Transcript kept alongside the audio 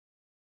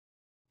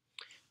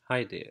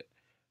Hi there.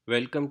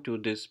 Welcome to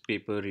this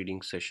paper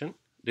reading session.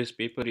 This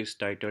paper is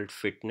titled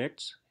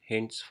FitNets,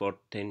 Hints for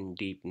Thin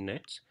Deep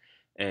Nets,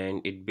 and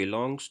it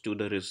belongs to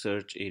the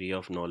research area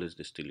of knowledge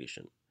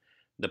distillation.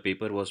 The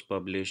paper was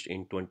published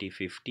in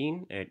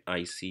 2015 at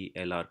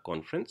ICLR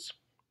conference.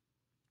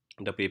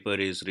 The paper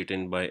is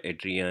written by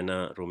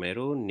Adriana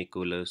Romero,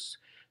 Nicholas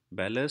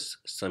Ballas,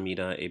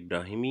 Samira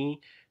Ibrahimi,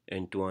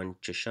 Antoine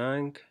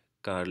Chashang,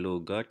 Carlo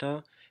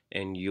Gata,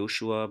 and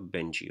Joshua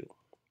Bengio.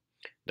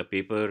 The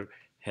paper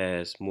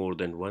has more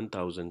than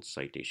 1,000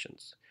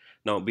 citations.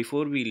 Now,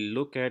 before we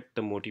look at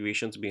the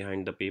motivations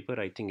behind the paper,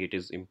 I think it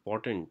is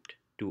important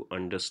to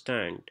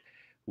understand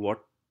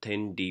what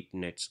thin deep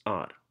nets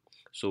are.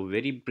 So,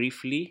 very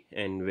briefly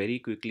and very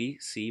quickly,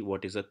 see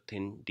what is a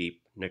thin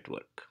deep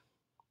network.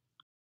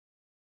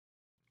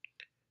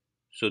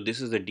 So, this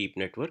is the deep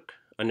network.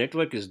 A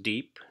network is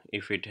deep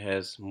if it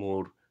has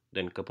more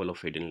than a couple of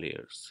hidden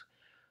layers.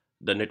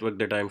 The network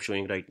that I am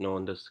showing right now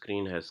on the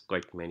screen has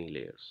quite many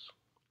layers.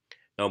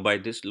 Now, by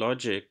this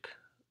logic,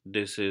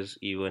 this is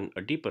even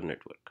a deeper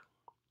network.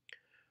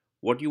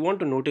 What you want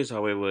to notice,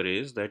 however,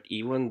 is that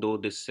even though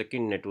this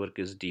second network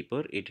is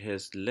deeper, it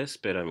has less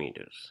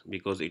parameters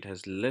because it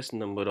has less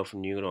number of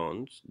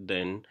neurons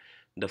than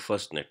the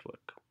first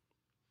network.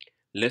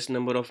 Less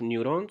number of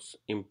neurons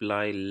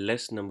imply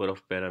less number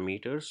of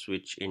parameters,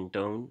 which in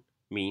turn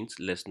means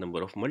less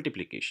number of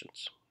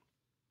multiplications.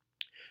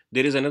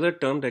 There is another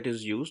term that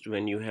is used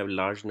when you have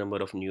large number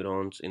of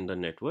neurons in the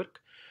network.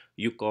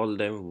 You call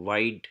them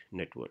wide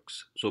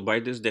networks. So by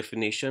this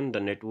definition, the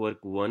network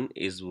 1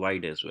 is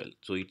wide as well.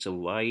 So it's a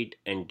wide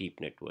and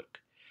deep network.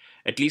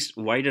 At least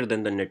wider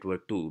than the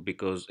network 2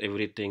 because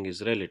everything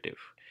is relative.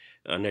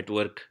 A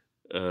network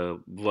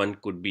 1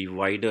 could be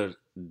wider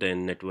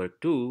than network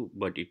 2,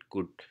 but it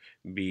could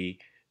be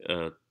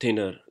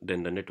thinner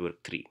than the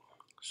network 3.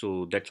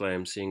 So that's why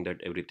I'm saying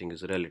that everything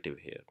is relative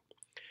here.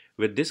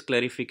 With this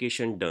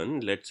clarification done,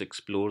 let's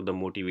explore the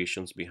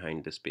motivations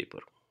behind this paper.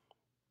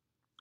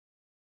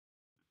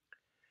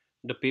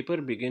 The paper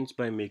begins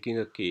by making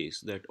a case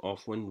that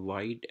often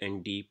wide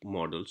and deep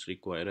models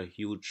require a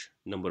huge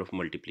number of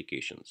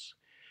multiplications,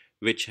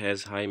 which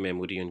has high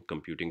memory and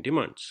computing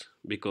demands.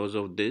 Because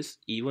of this,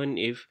 even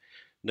if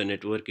the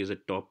network is a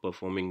top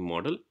performing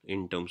model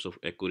in terms of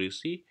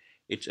accuracy,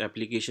 its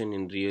application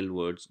in real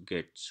worlds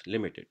gets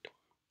limited.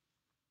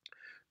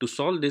 To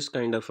solve this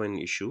kind of an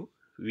issue,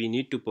 we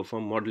need to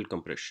perform model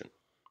compression,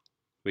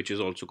 which is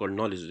also called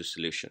knowledge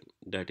distillation.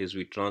 That is,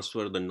 we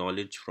transfer the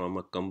knowledge from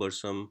a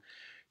cumbersome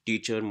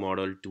teacher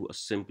model to a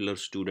simpler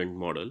student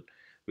model,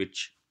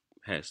 which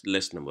has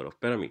less number of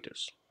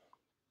parameters.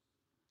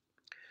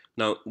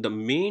 Now, the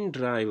main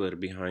driver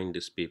behind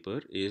this paper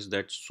is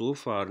that so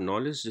far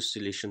knowledge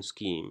distillation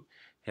scheme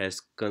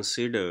has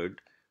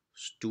considered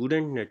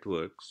student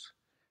networks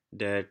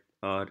that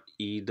are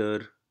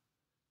either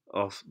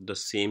of the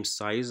same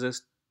size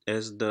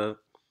as the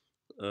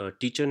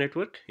teacher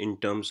network in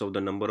terms of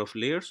the number of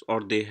layers,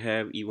 or they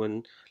have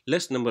even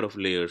less number of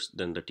layers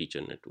than the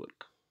teacher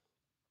network.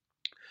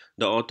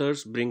 The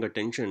authors bring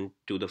attention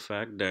to the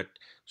fact that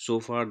so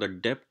far the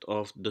depth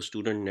of the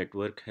student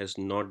network has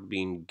not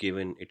been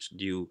given its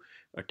due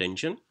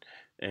attention,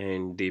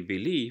 and they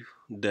believe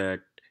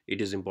that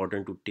it is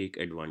important to take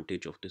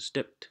advantage of this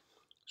depth.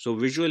 So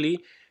visually,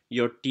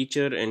 your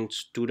teacher and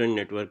student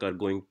network are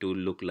going to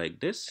look like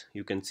this.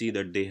 You can see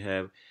that they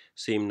have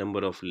same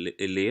number of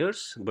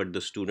layers, but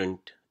the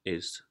student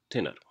is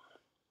thinner.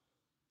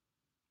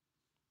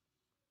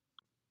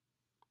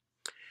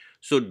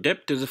 So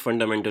depth is a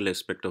fundamental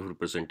aspect of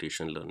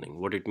representation learning.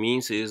 What it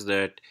means is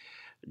that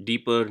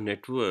deeper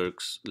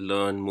networks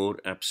learn more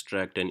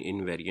abstract and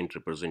invariant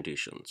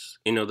representations.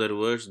 In other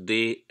words,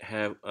 they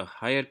have a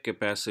higher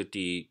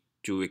capacity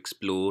to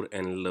explore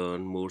and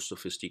learn more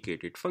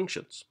sophisticated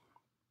functions.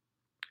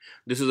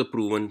 This is a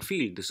proven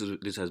field.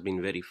 This has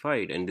been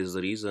verified, and this is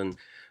the reason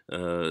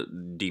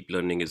deep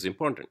learning is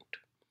important.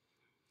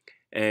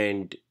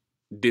 And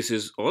this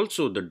is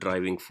also the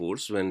driving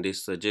force when they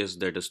suggest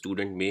that a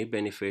student may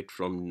benefit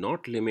from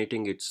not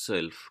limiting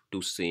itself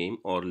to same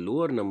or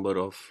lower number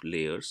of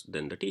layers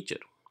than the teacher.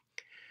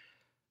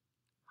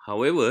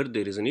 However,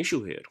 there is an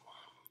issue here.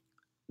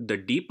 The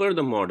deeper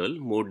the model,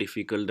 more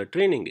difficult the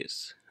training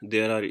is.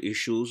 There are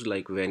issues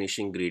like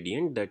vanishing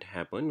gradient that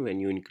happen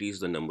when you increase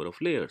the number of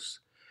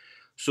layers.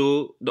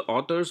 So the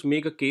authors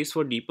make a case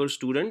for deeper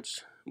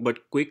students,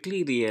 but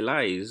quickly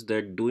realize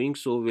that doing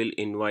so will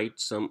invite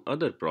some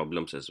other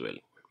problems as well,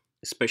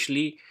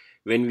 especially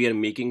when we are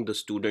making the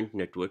student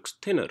networks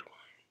thinner.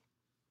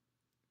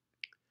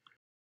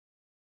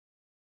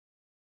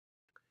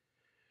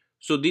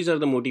 So these are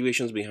the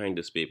motivations behind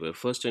this paper.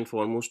 First and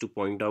foremost, to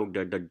point out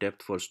that the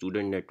depth for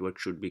student network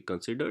should be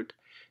considered,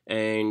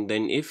 and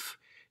then if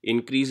we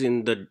increase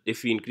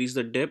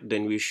the depth,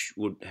 then we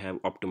would have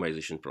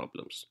optimization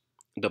problems.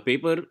 The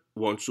paper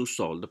wants to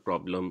solve the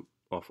problem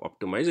of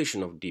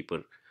optimization of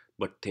deeper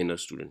but thinner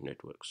student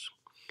networks.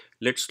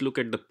 Let's look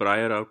at the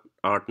prior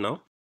art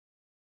now.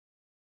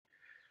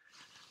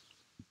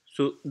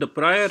 So the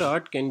prior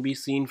art can be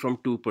seen from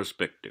two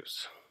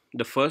perspectives.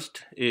 The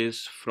first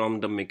is from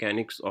the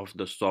mechanics of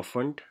the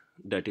softened,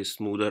 that is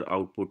smoother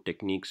output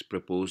techniques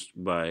proposed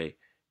by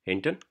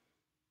Hinton.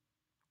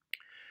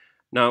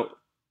 Now,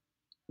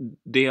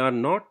 they are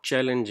not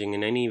challenging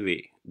in any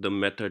way the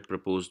method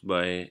proposed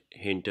by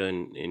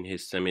Hinton in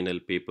his seminal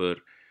paper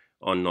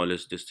on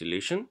knowledge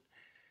distillation,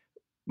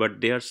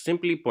 but they are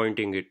simply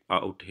pointing it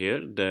out here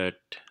that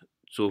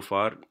so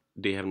far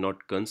they have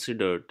not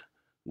considered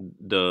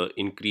the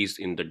increase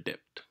in the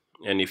depth.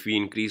 And if we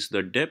increase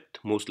the depth,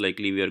 most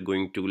likely we are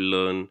going to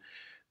learn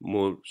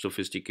more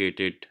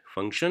sophisticated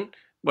function,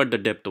 but the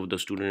depth of the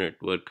student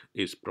network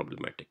is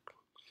problematic.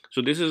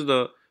 So this is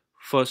the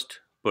first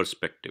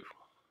perspective.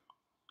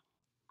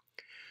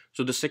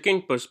 So the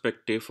second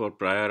perspective for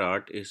prior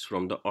art is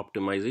from the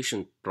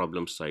optimization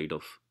problem side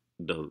of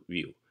the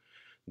view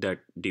that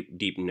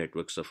deep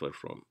networks suffer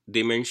from.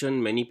 They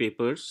mention many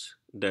papers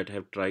that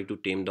have tried to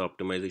tame the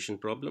optimization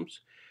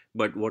problems.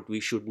 But what we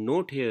should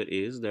note here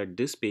is that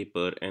this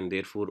paper and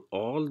therefore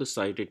all the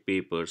cited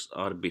papers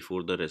are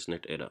before the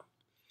ResNet era.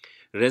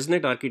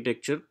 ResNet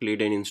architecture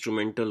played an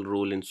instrumental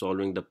role in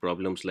solving the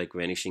problems like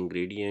vanishing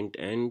gradient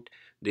and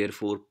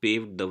therefore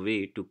paved the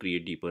way to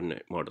create deeper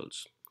net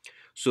models.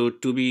 So,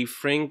 to be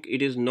frank,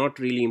 it is not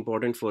really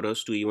important for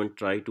us to even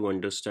try to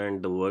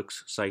understand the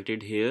works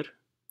cited here,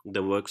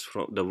 the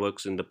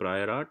works in the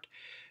prior art.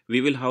 We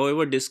will,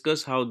 however,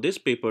 discuss how this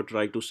paper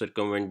tried to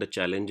circumvent the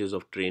challenges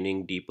of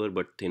training deeper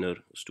but thinner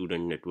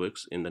student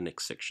networks in the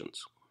next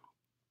sections.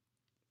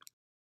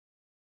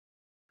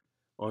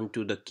 On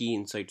to the key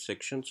insight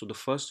section. So, the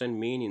first and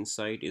main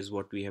insight is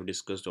what we have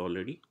discussed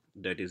already.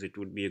 That is, it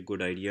would be a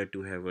good idea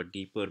to have a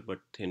deeper but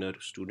thinner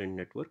student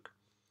network.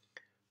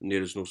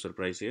 There is no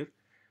surprise here.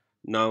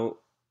 Now,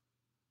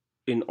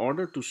 in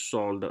order to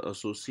solve the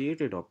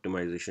associated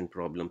optimization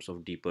problems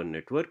of deeper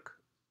network,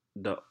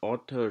 the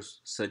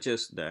authors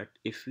suggest that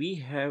if we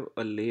have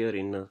a layer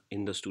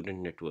in the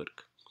student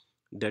network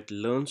that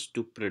learns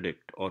to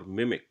predict or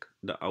mimic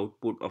the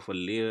output of a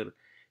layer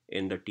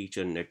in the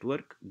teacher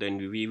network, then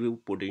we will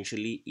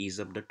potentially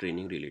ease up the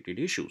training related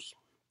issues.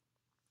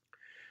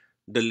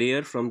 The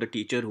layer from the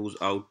teacher whose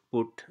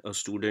output a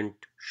student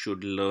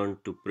should learn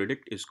to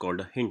predict is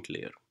called a hint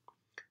layer.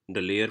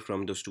 The layer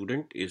from the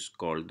student is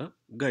called the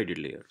guided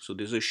layer. So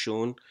this is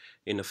shown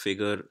in a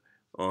figure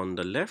on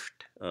the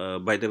left.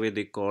 By the way,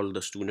 they call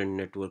the student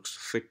networks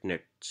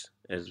FitNets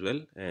as well,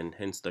 and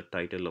hence the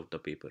title of the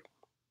paper.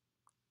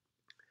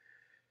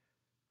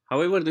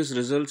 However, this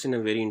results in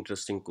a very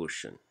interesting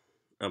question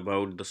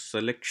about the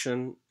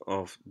selection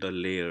of the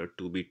layer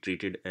to be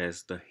treated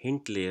as the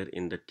hint layer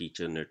in the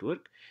teacher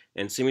network,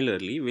 and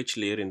similarly, which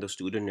layer in the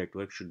student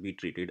network should be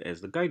treated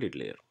as the guided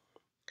layer.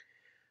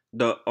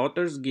 The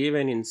authors gave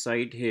an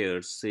insight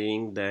here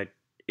saying that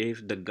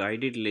if the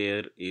guided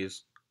layer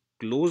is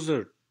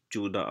closer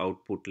to the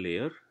output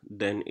layer,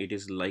 then it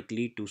is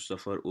likely to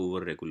suffer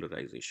over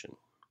regularization.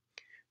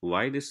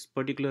 Why this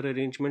particular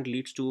arrangement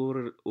leads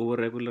to over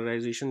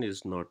regularization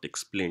is not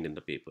explained in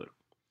the paper.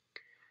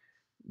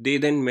 They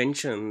then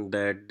mention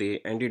that they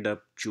ended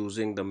up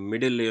choosing the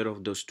middle layer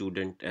of the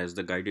student as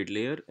the guided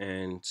layer,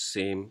 and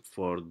same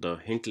for the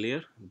hint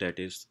layer, that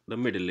is the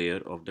middle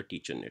layer of the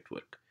teacher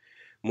network.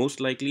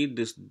 Most likely,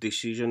 this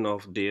decision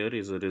of their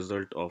is a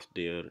result of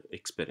their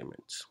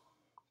experiments.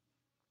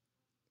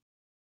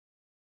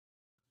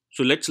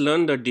 So let's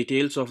learn the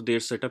details of their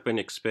setup and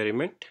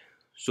experiment.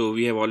 So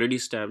we have already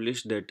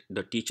established that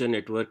the teacher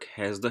network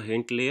has the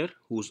hint layer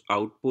whose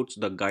outputs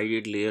the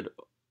guided layer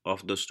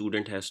of the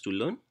student has to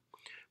learn.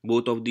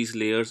 Both of these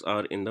layers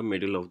are in the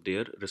middle of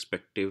their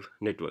respective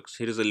networks.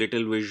 Here is a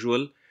little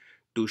visual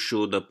to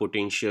show the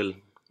potential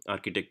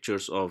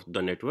architectures of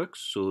the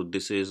networks. So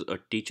this is a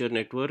teacher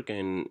network,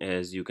 and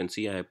as you can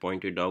see, I have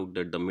pointed out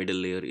that the middle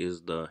layer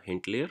is the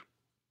hint layer.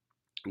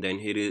 Then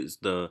here is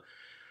the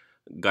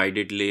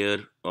guided layer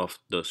of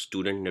the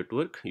student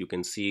network. You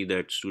can see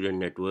that student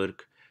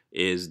network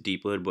is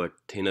deeper but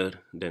thinner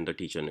than the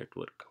teacher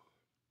network.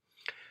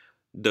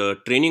 The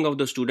training of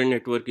the student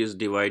network is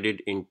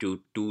divided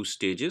into two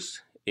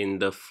stages. In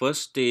the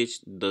first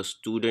stage, the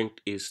student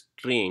is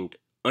trained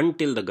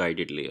until the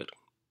guided layer.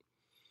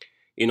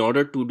 In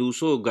order to do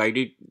so,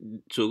 guided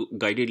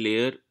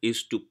layer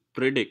is to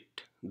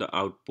predict the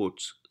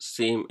outputs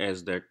same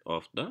as that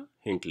of the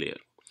hint layer.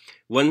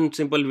 One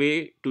simple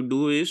way to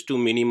do is to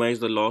minimize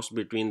the loss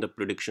between the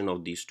prediction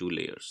of these two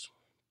layers.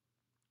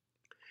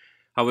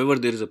 However,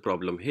 there is a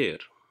problem here.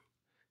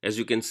 As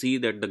you can see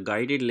that the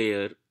guided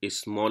layer is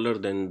smaller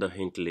than the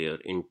hint layer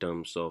in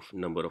terms of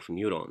number of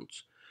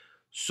neurons.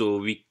 So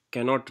we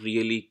cannot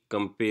really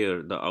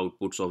compare the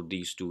outputs of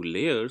these two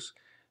layers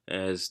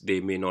as they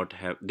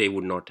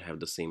would not have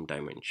the same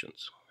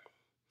dimensions.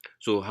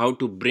 So how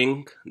to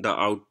bring the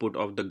output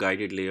of the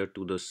guided layer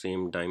to the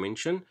same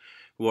dimension?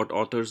 What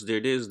authors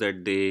did is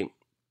that they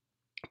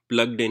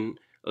plugged in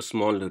a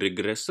small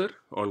regressor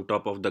on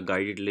top of the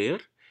guided layer.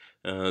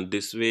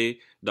 This way,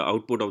 the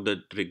output of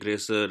the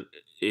regressor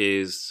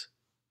is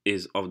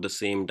is of the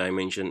same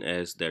dimension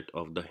as that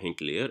of the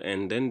hint layer,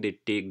 and then they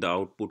take the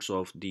outputs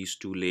of these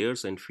two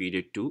layers and feed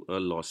it to a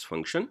loss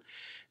function,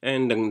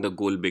 and then the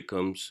goal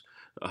becomes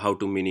how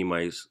to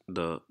minimize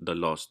the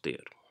loss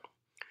there.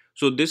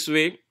 So this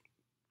way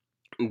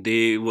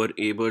they were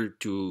able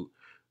to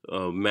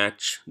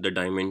match the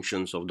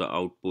dimensions of the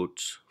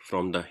outputs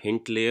from the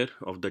hint layer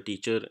of the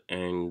teacher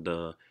and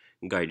the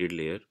guided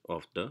layer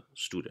of the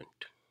student.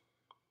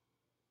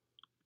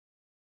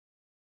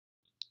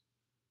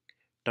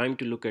 Time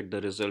to look at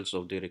the results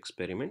of their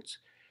experiments.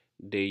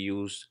 They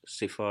used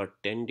CIFAR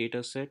 10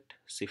 dataset,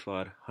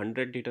 CIFAR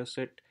 100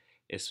 dataset,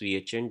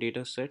 SVHN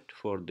dataset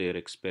for their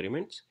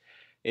experiments.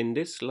 In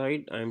this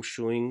slide, I am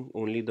showing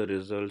only the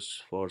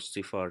results for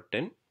CIFAR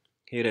 10.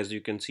 Here, as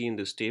you can see in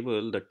this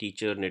table, the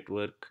teacher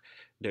network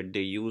that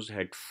they use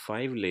had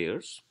 5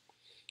 layers,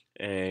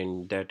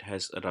 and that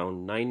has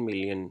around 9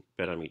 million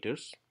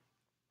parameters.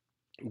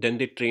 Then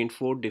they trained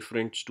 4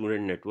 different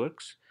student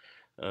networks,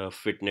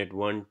 FitNet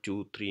 1,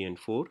 2, 3, and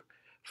 4.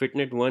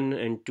 FitNet 1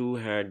 and 2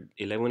 had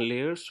 11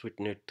 layers,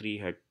 FitNet 3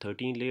 had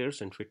 13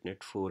 layers, and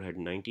FitNet 4 had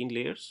 19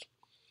 layers.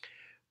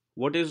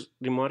 What is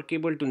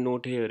remarkable to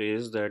note here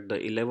is that the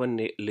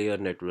 11 layer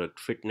network,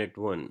 FitNet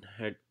 1,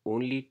 had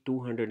only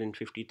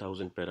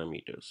 250,000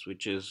 parameters,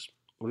 which is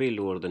way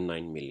lower than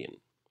 9 million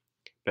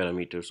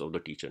parameters of the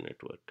teacher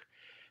network.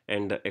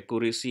 And the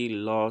accuracy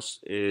loss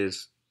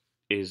is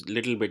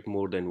little bit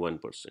more than 1%.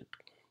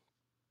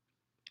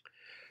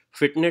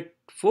 FitNet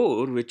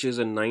 4, which is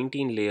a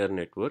 19 layer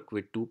network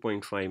with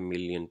 2.5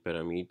 million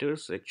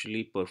parameters,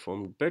 actually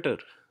performed better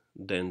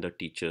than the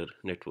teacher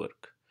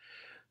network.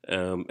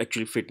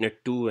 Actually, FitNet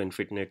 2 and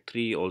FitNet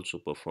 3 also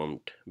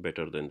performed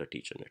better than the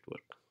teacher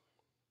network.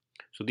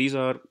 So these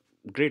are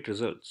great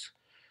results.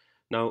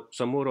 Now,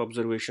 some more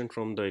observation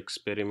from the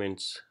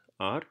experiments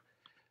are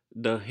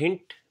the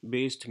hint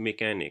based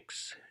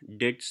mechanics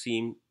did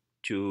seem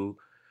to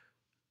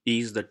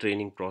ease the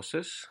training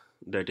process,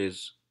 that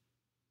is,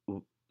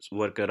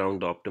 work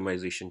around the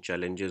optimization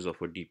challenges of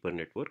a deeper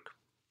network.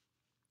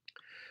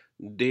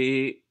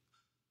 They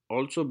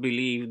also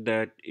believe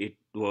that it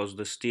was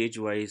the stage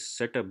wise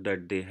setup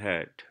that they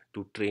had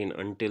to train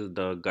until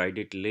the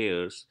guided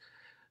layers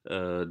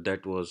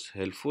that was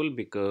helpful,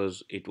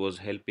 because it was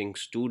helping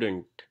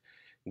student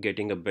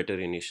getting a better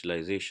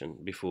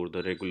initialization before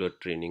the regular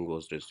training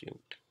was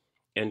resumed.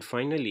 And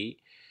finally,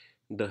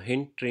 the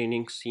hint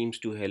training seems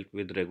to help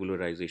with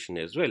regularization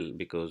as well,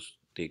 because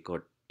they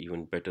got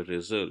even better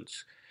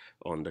results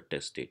on the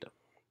test data.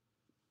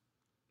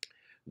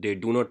 They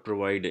do not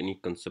provide any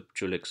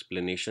conceptual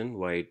explanation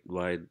why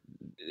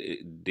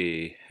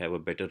they have a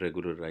better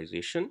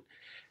regularization,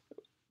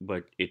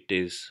 but it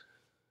is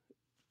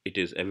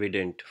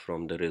evident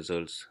from the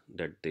results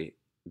that they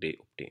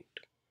obtained.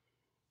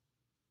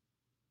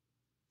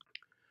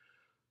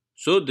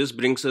 So this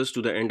brings us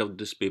to the end of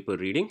this paper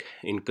reading.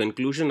 In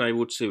conclusion, I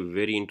would say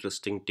very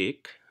interesting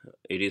take.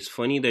 It is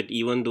funny that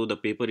even though the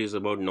paper is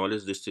about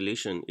knowledge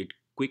distillation, it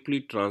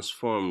quickly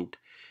transformed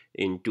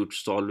into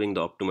solving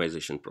the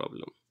optimization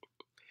problem.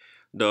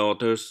 The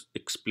authors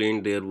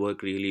explained their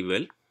work really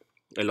well.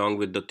 Along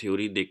with the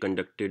theory, they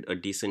conducted a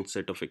decent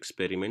set of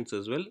experiments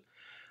as well.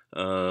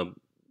 Uh,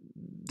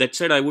 that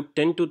said, I would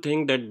tend to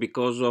think that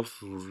because of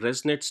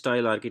ResNet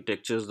style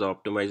architectures, the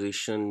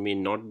optimization may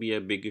not be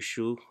a big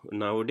issue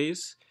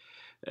nowadays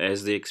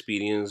as they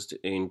experienced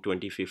in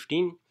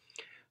 2015.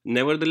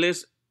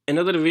 Nevertheless,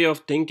 another way of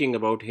thinking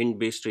about hint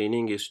based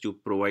training is to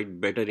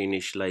provide better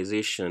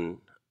initialization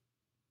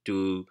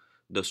to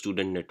the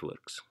student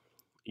networks.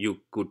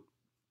 You could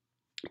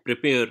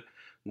prepare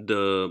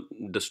the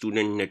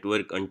student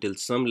network until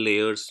some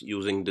layers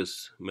using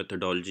this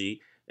methodology,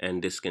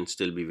 and this can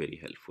still be very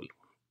helpful.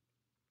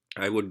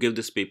 I would give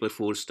this paper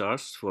 4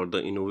 stars for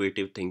the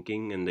innovative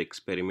thinking and the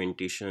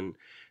experimentation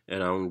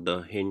around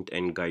the hint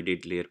and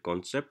guided layer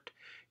concept.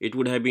 It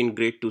would have been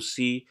great to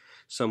see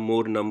some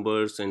more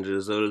numbers and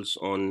results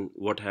on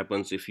what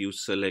happens if you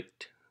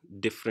select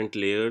different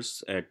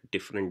layers at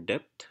different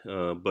depth,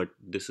 but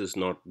this is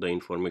not the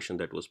information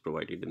that was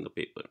provided in the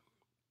paper.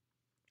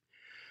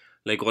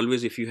 Like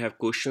always, if you have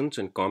questions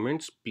and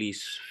comments,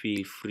 please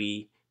feel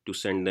free to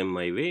send them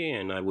my way,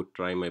 and I would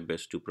try my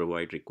best to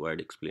provide required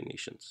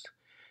explanations.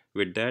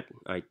 With that,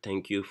 I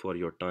thank you for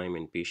your time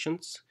and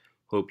patience.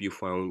 Hope you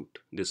found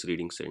this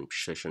reading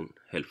session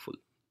helpful.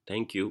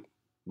 Thank you.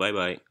 Bye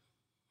bye.